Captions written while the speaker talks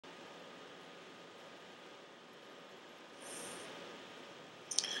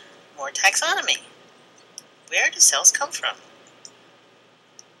more taxonomy. Where do cells come from?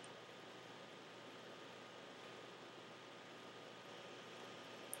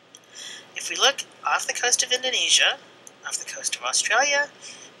 If we look off the coast of Indonesia, off the coast of Australia,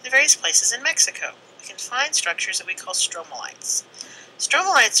 and various places in Mexico, we can find structures that we call stromatolites.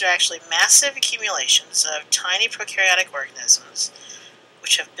 Stromatolites are actually massive accumulations of tiny prokaryotic organisms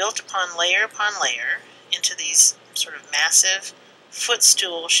which have built upon layer into these sort of massive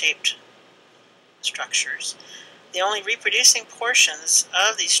footstool-shaped structures. The only reproducing portions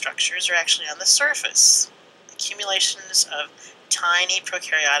of these structures are actually on the surface, accumulations of tiny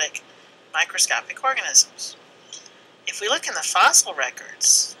prokaryotic microscopic organisms. If we look in the fossil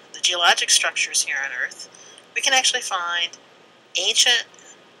records, the geologic structures here on Earth, we can actually find ancient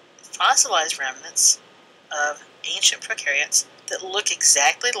fossilized remnants of ancient prokaryotes that look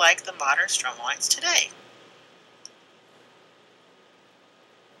exactly like the modern stromatolites today.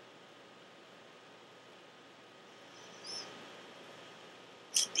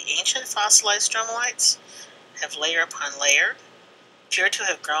 The ancient fossilized stromatolites have layer upon layer, appear to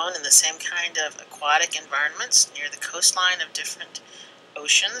have grown in the same kind of aquatic environments near the coastline of different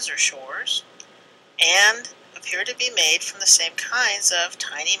oceans or shores, and appear to be made from the same kinds of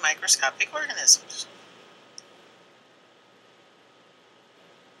tiny microscopic organisms.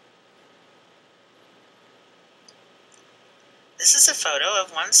 This is a photo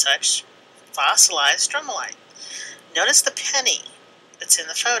of one such fossilized stromatolite. Notice the penny that's in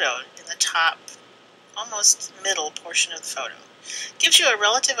the photo in the top, almost middle portion of the photo. Gives you a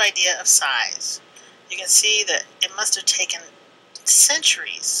relative idea of size. You can see that it must have taken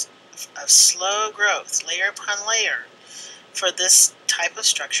centuries of slow growth, layer upon layer, for this type of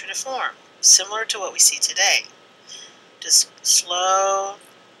structure to form, similar to what we see today. Just slow,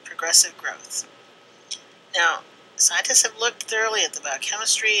 progressive growth. Now, scientists have looked thoroughly at the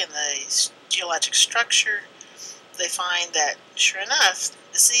biochemistry and the geologic structure. They find that, sure enough,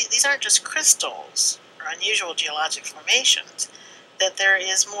 these aren't just crystals or unusual geologic formations, that there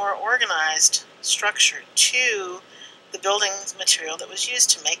is more organized structure to the building material that was used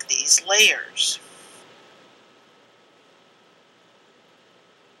to make these layers.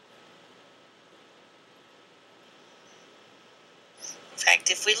 In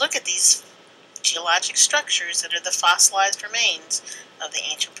fact, if we look at these geologic structures that are the fossilized remains of the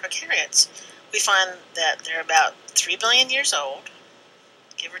ancient prokaryotes, we find that they're about 3 billion years old,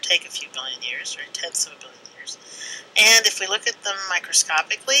 give or take a few billion years, or tenths of a billion years. And if we look at them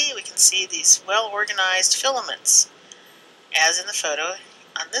microscopically, we can see these well-organized filaments, as in the photo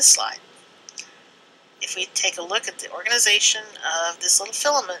on this slide. If we take a look at the organization of this little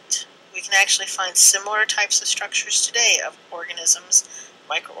filament, we can actually find similar types of structures today of organisms,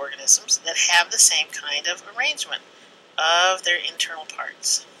 microorganisms, that have the same kind of arrangement of their internal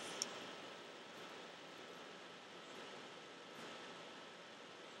parts.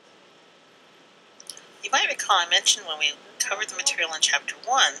 You might recall I mentioned when we covered the material in Chapter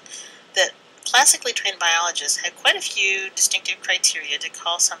 1 that classically trained biologists had quite a few distinctive criteria to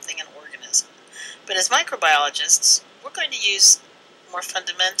call something an organism. But as microbiologists, we're going to use more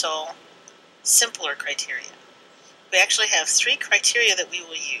fundamental, simpler criteria. We actually have 3 criteria that we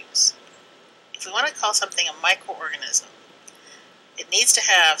will use. If we want to call something a microorganism, it needs to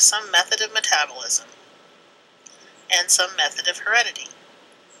have some method of metabolism and some method of heredity.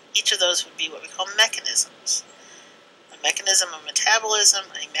 Each of those would be what we call mechanisms. A mechanism of metabolism,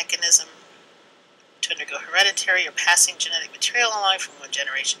 a mechanism to undergo hereditary or passing genetic material along from one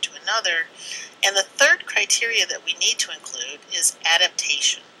generation to another. And the third criteria that we need to include is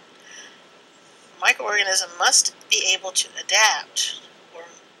adaptation. A microorganism must be able to adapt or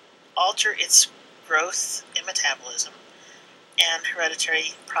alter its growth and metabolism and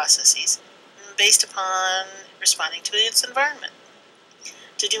hereditary processes based upon responding to its environment.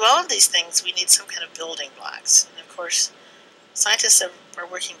 To do all of these things, we need some kind of building blocks. And of course, scientists are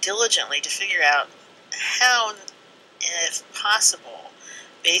working diligently to figure out how, if possible,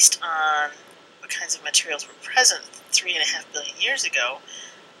 based on what kinds of materials were present 3.5 billion years ago,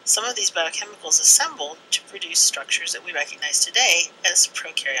 some of these biochemicals assembled to produce structures that we recognize today as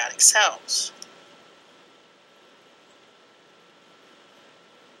prokaryotic cells.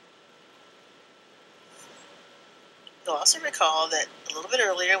 You'll also recall that a little bit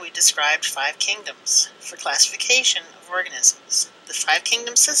earlier we described 5 kingdoms for classification of organisms. The 5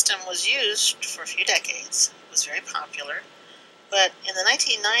 kingdom system was used for a few decades, it was very popular, but in the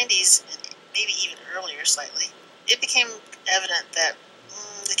 1990s, and maybe even earlier slightly, it became evident that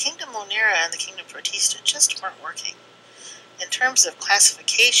the kingdom Monera and the kingdom Protista just weren't working. In terms of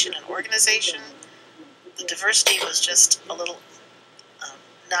classification and organization, the diversity was just a little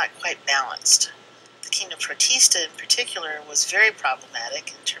not quite balanced. The kingdom Protista in particular was very problematic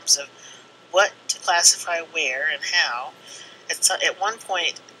in terms of what to classify where and how. At one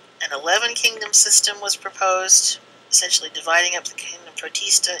point, an 11 kingdom system was proposed, essentially dividing up the kingdom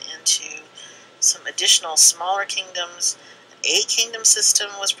Protista into some additional smaller kingdoms. An 8 kingdom system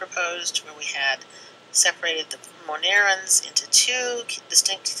was proposed, where we had separated the Monarans into 2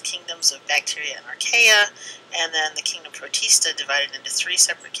 distinct kingdoms of bacteria and archaea, and then the kingdom Protista divided into 3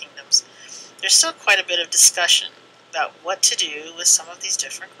 separate kingdoms. There's still quite a bit of discussion about what to do with some of these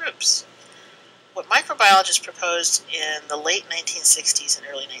different groups. What microbiologists proposed in the late 1960s and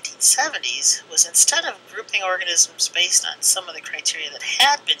early 1970s was, instead of grouping organisms based on some of the criteria that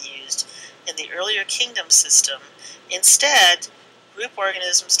had been used in the earlier kingdom system, instead group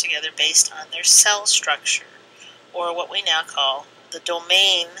organisms together based on their cell structure, or what we now call the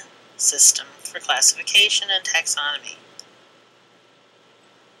domain system for classification and taxonomy.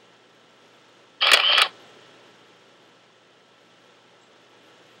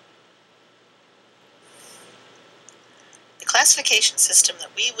 The classification system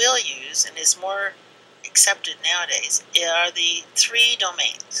that we will use, and is more accepted nowadays, are the 3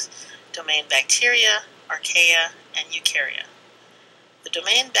 domains: domain bacteria, archaea, and eukarya. The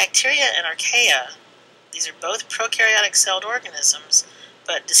domain bacteria and archaea, these are both prokaryotic celled organisms,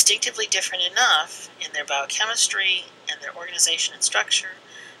 but distinctively different enough in their biochemistry and their organization and structure.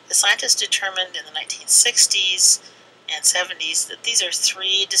 The scientists determined in the 1960s and 70s that these are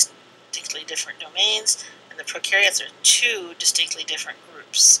 3 distinctly different domains, and the prokaryotes are 2 distinctly different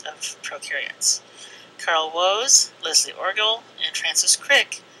groups of prokaryotes. Carl Woese, Leslie Orgel, and Francis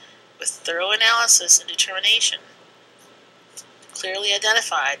Crick, with thorough analysis and determination, clearly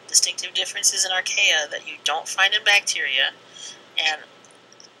identified distinctive differences in archaea that you don't find in bacteria, and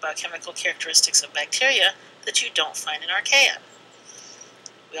biochemical characteristics of bacteria that you don't find in archaea.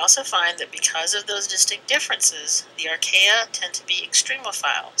 We also find that because of those distinct differences, the archaea tend to be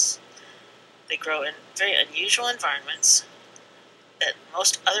extremophiles. They grow in very unusual environments that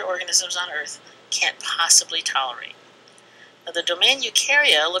most other organisms on Earth can't possibly tolerate. Now, the domain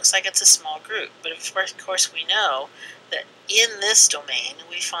eukarya looks like it's a small group, but of course we know that in this domain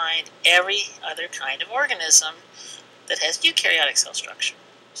we find every other kind of organism that has eukaryotic cell structure.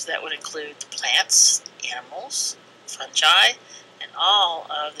 So that would include the plants, animals, fungi, and all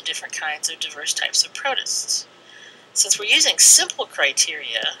of the different kinds of diverse types of protists. Since we're using simple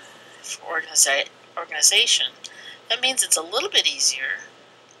criteria for organization, that means it's a little bit easier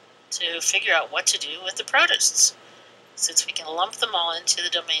to figure out what to do with the protists, since we can lump them all into the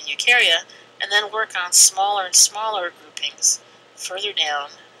domain eukarya and then work on smaller and smaller groupings further down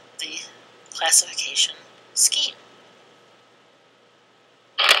the classification scheme.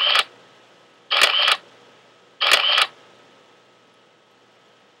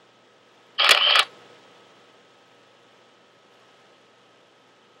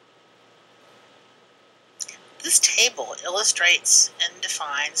 This table illustrates and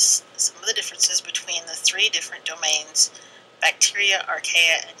defines some of the differences between the 3 different domains: bacteria,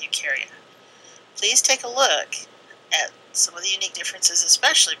 archaea, and eukarya. Please take a look at some of the unique differences,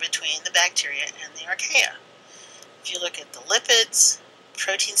 especially between the bacteria and the archaea. If you look at the lipids,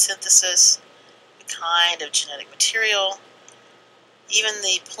 protein synthesis, the kind of genetic material, even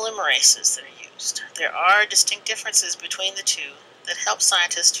the polymerases that are used, there are distinct differences between the 2 that help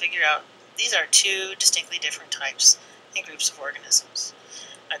scientists figure out these are 2 distinctly different types and groups of organisms.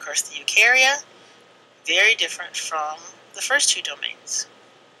 And of course, the eukarya, very different from the first 2 domains.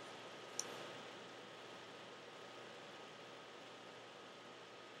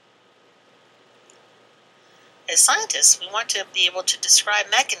 As scientists, we want to be able to describe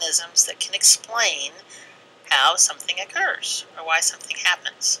mechanisms that can explain how something occurs or why something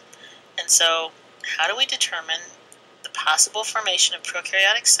happens. And so, how do we determine the possible formation of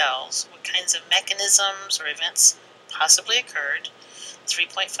prokaryotic cells? What kinds of mechanisms or events possibly occurred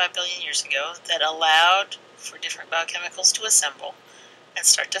 3.5 billion years ago that allowed for different biochemicals to assemble and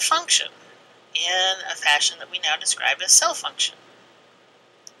start to function in a fashion that we now describe as cell function?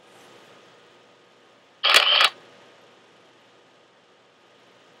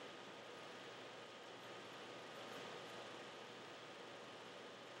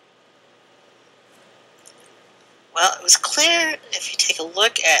 Well, it was clear, if you take a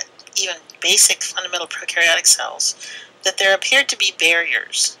look at even basic fundamental prokaryotic cells, that there appeared to be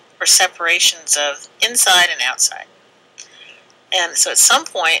barriers or separations of inside and outside. And so at some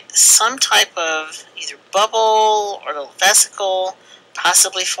point, some type of either bubble or little vesicle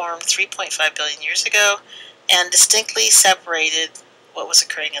possibly formed 3.5 billion years ago and distinctly separated what was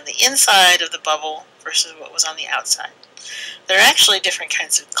occurring on the inside of the bubble versus what was on the outside. There are actually different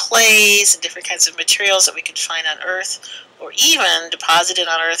kinds of clays and different kinds of materials that we can find on Earth, or even deposited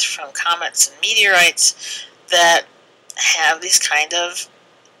on Earth from comets and meteorites, that have these kind of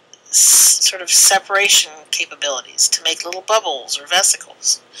sort of separation capabilities to make little bubbles or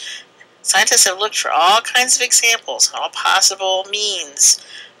vesicles. Scientists have looked for all kinds of examples and all possible means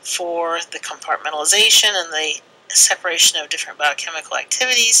for the compartmentalization and the separation of different biochemical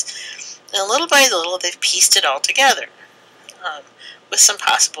activities, and little by little they've pieced it all together with some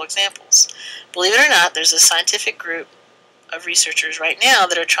possible examples. Believe it or not, there's a scientific group of researchers right now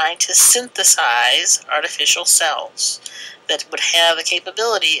that are trying to synthesize artificial cells that would have the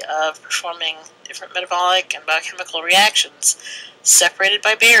capability of performing different metabolic and biochemical reactions separated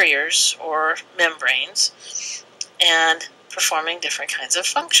by barriers or membranes and performing different kinds of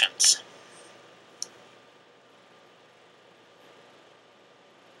functions.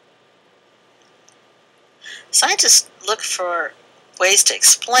 Scientists look for ways to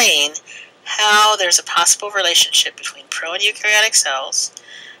explain how there's a possible relationship between pro and eukaryotic cells,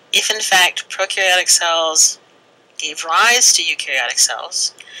 if in fact prokaryotic cells gave rise to eukaryotic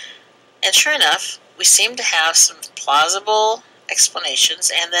cells, and sure enough, we seem to have some plausible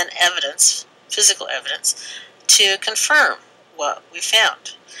explanations and then evidence, physical evidence, to confirm what we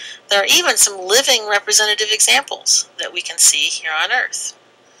found. There are even some living representative examples that we can see here on Earth.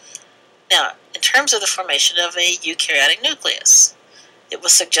 Now, in terms of the formation of a eukaryotic nucleus, it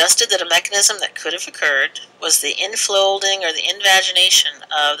was suggested that a mechanism that could have occurred was the infolding or the invagination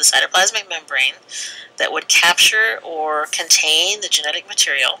of the cytoplasmic membrane that would capture or contain the genetic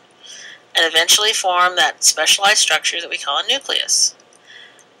material and eventually form that specialized structure that we call a nucleus.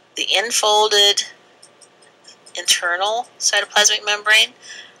 The infolded internal cytoplasmic membrane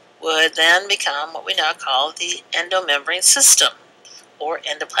would then become what we now call the endomembrane system or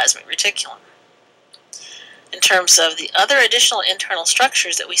endoplasmic reticulum. In terms of the other additional internal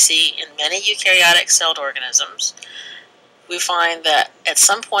structures that we see in many eukaryotic celled organisms, we find that at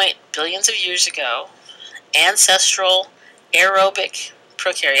some point billions of years ago, ancestral aerobic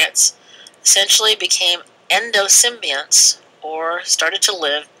prokaryotes essentially became endosymbionts, or started to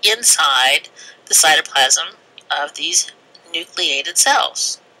live inside the cytoplasm of these nucleated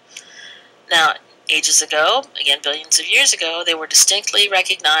cells. Now, ages ago, again billions of years ago, they were distinctly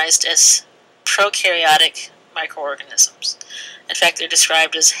recognized as prokaryotic microorganisms. In fact, they're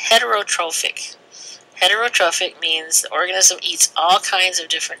described as heterotrophic. Heterotrophic means the organism eats all kinds of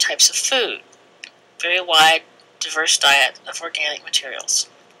different types of food. Very wide, diverse diet of organic materials.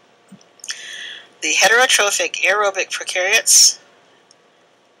 The heterotrophic aerobic prokaryotes,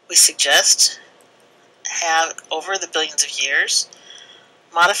 we suggest, have, over the billions of years,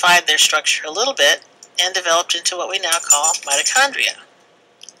 modified their structure a little bit and developed into what we now call mitochondria.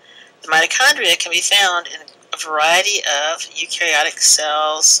 The mitochondria can be found in a variety of eukaryotic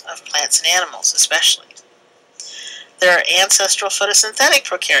cells of plants and animals, especially. There are ancestral photosynthetic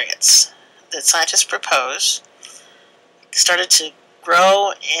prokaryotes that scientists propose started to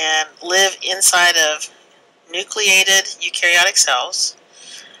grow and live inside of nucleated eukaryotic cells.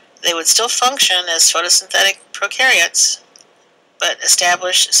 They would still function as photosynthetic prokaryotes, but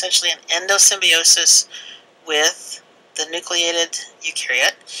establish essentially an endosymbiosis with the nucleated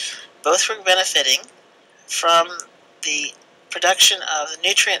eukaryote. Both were benefiting from the production of the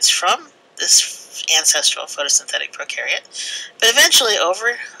nutrients from this ancestral photosynthetic prokaryote. But eventually,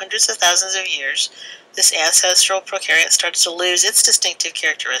 over hundreds of thousands of years, this ancestral prokaryote started to lose its distinctive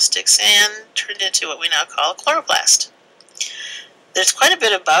characteristics and turned into what we now call a chloroplast. There's quite a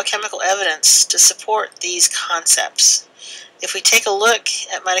bit of biochemical evidence to support these concepts. If we take a look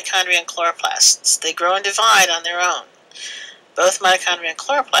at mitochondria and chloroplasts, they grow and divide on their own. Both mitochondria and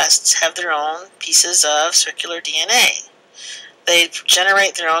chloroplasts have their own pieces of circular DNA. They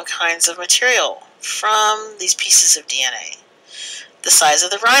generate their own kinds of material from these pieces of DNA. The size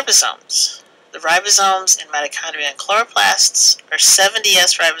of the ribosomes. The ribosomes in mitochondria and chloroplasts are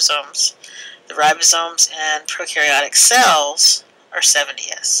 70S ribosomes. The ribosomes in prokaryotic cells are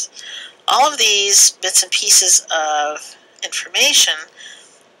 70S. All of these bits and pieces of information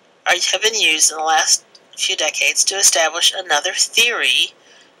have been used in the last few decades to establish another theory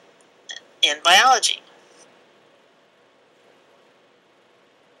in biology.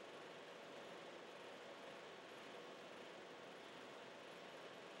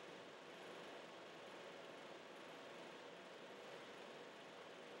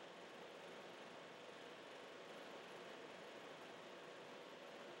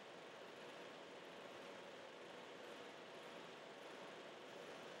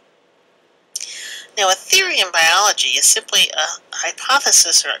 Now, a theory in biology is simply a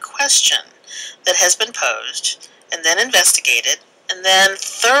hypothesis or a question that has been posed and then investigated and then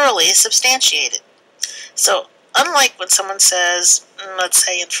thoroughly substantiated. So, unlike when someone says, let's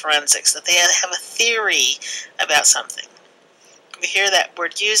say in forensics, that they have a theory about something, we hear that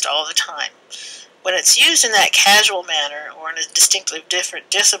word used all the time. When it's used in that casual manner or in a distinctly different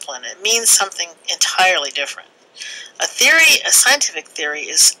discipline, it means something entirely different. A theory, a scientific theory,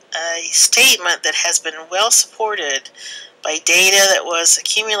 is a statement that has been well supported by data that was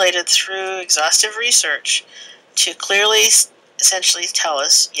accumulated through exhaustive research to clearly, essentially tell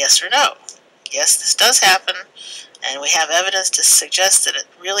us yes or no. Yes, this does happen, and we have evidence to suggest that it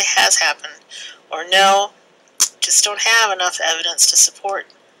really has happened, or no, just don't have enough evidence to support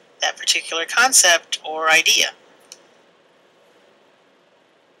that particular concept or idea.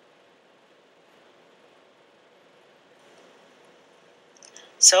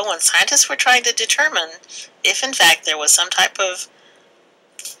 So when scientists were trying to determine if in fact there was some type of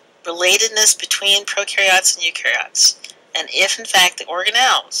relatedness between prokaryotes and eukaryotes, and if in fact the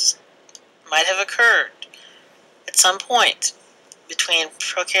organelles might have occurred at some point between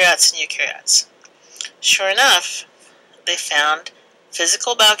prokaryotes and eukaryotes, sure enough, they found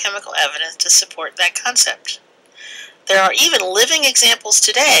physical biochemical evidence to support that concept. There are even living examples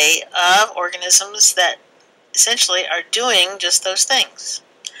today of organisms that essentially are doing just those things.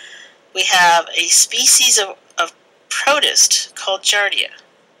 We have a species of protist called Giardia.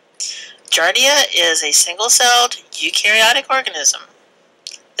 Giardia is a single-celled eukaryotic organism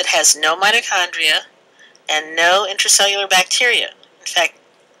that has no mitochondria and no intracellular bacteria. In fact,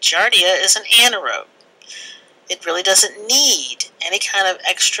 Giardia is an anaerobe. It really doesn't need any kind of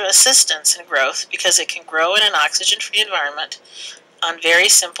extra assistance in growth because it can grow in an oxygen-free environment on very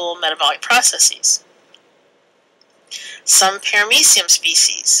simple metabolic processes. Some paramecium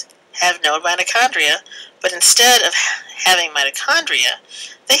species have no mitochondria, but instead of having mitochondria,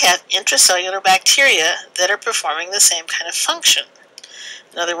 they have intracellular bacteria that are performing the same kind of function.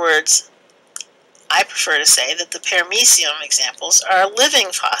 In other words, I prefer to say that the paramecium examples are living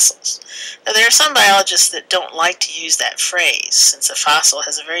fossils. Now, there are some biologists that don't like to use that phrase, since a fossil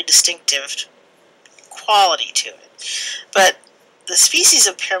has a very distinctive quality to it. But the species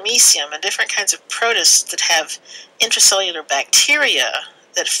of paramecium and different kinds of protists that have intracellular bacteria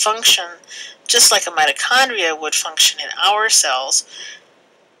that function just like a mitochondria would function in our cells,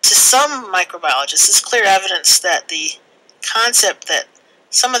 to some microbiologists is clear evidence that the concept that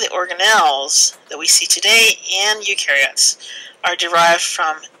some of the organelles that we see today in eukaryotes are derived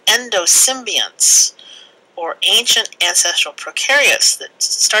from endosymbionts, or ancient ancestral prokaryotes that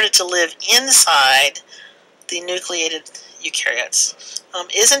started to live inside the nucleated eukaryotes,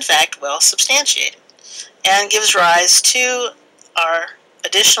 is in fact well substantiated and gives rise to our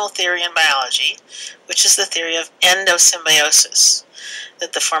additional theory in biology, which is the theory of endosymbiosis,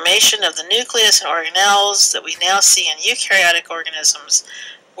 that the formation of the nucleus and organelles that we now see in eukaryotic organisms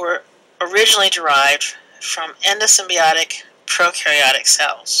were originally derived from endosymbiotic prokaryotic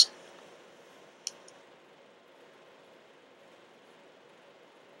cells.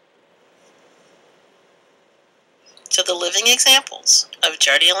 So the living examples of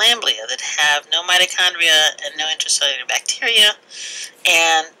Giardia lamblia that have no mitochondria and no intracellular bacteria,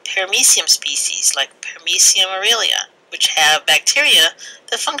 and paramecium species like Paramecium aurelia, which have bacteria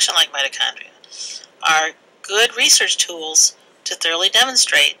that function like mitochondria, are good research tools to thoroughly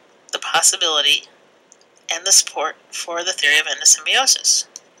demonstrate the possibility and the support for the theory of endosymbiosis.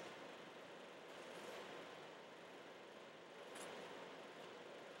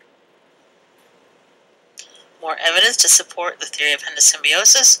 More evidence to support the theory of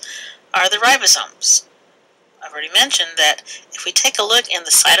endosymbiosis are the ribosomes. I've already mentioned that if we take a look in the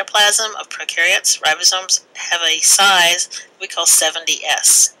cytoplasm of prokaryotes, ribosomes have a size we call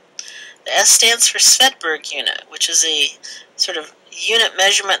 70S. The S stands for Svedberg unit, which is a sort of unit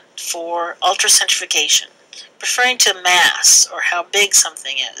measurement for ultracentrifugation, referring to mass or how big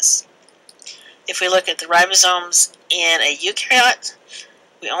something is. If we look at the ribosomes in a eukaryote,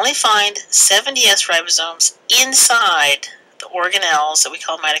 we only find 70S ribosomes inside the organelles that we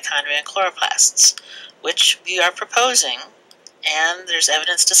call mitochondria and chloroplasts, which we are proposing, and there's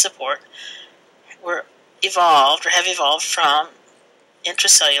evidence to support, were evolved or have evolved from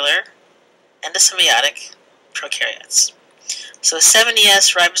intracellular endosymbiotic prokaryotes. So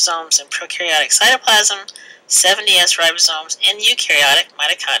 70S ribosomes in prokaryotic cytoplasm, 70S ribosomes in eukaryotic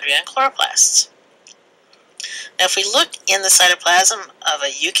mitochondria and chloroplasts. Now, if we look in the cytoplasm of a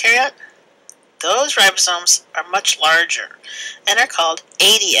eukaryote, those ribosomes are much larger and are called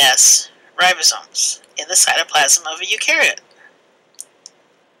 80S ribosomes in the cytoplasm of a eukaryote.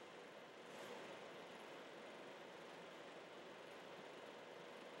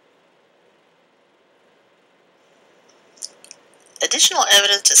 additional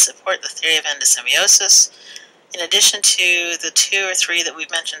evidence to support the theory of endosymbiosis, in addition to the 2 or 3 that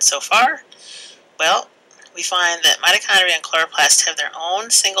we've mentioned so far? Well, we find that mitochondria and chloroplasts have their own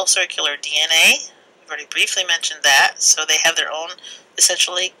single circular DNA. We've already briefly mentioned that, so they have their own,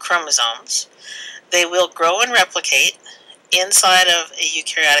 essentially, chromosomes. They will grow and replicate inside of a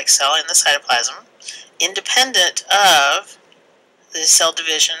eukaryotic cell in the cytoplasm, independent of the cell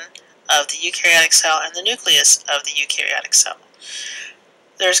division of the eukaryotic cell and the nucleus of the eukaryotic cell.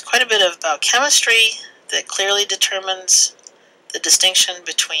 There's quite a bit of biochemistry that clearly determines the distinction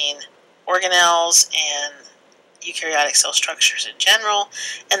between organelles and eukaryotic cell structures in general,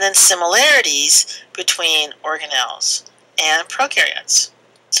 and then similarities between organelles and prokaryotes.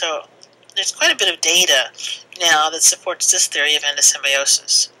 So there's quite a bit of data now that supports this theory of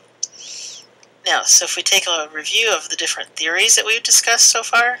endosymbiosis. Now, so if we take a review of the different theories that we've discussed so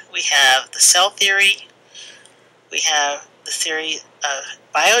far, we have the cell theory, we have the theory of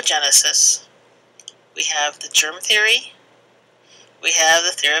biogenesis, we have the germ theory, we have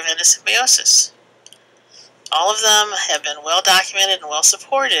the theory of endosymbiosis. All of them have been well documented and well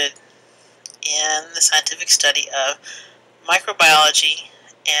supported in the scientific study of microbiology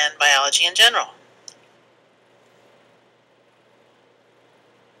and biology in general.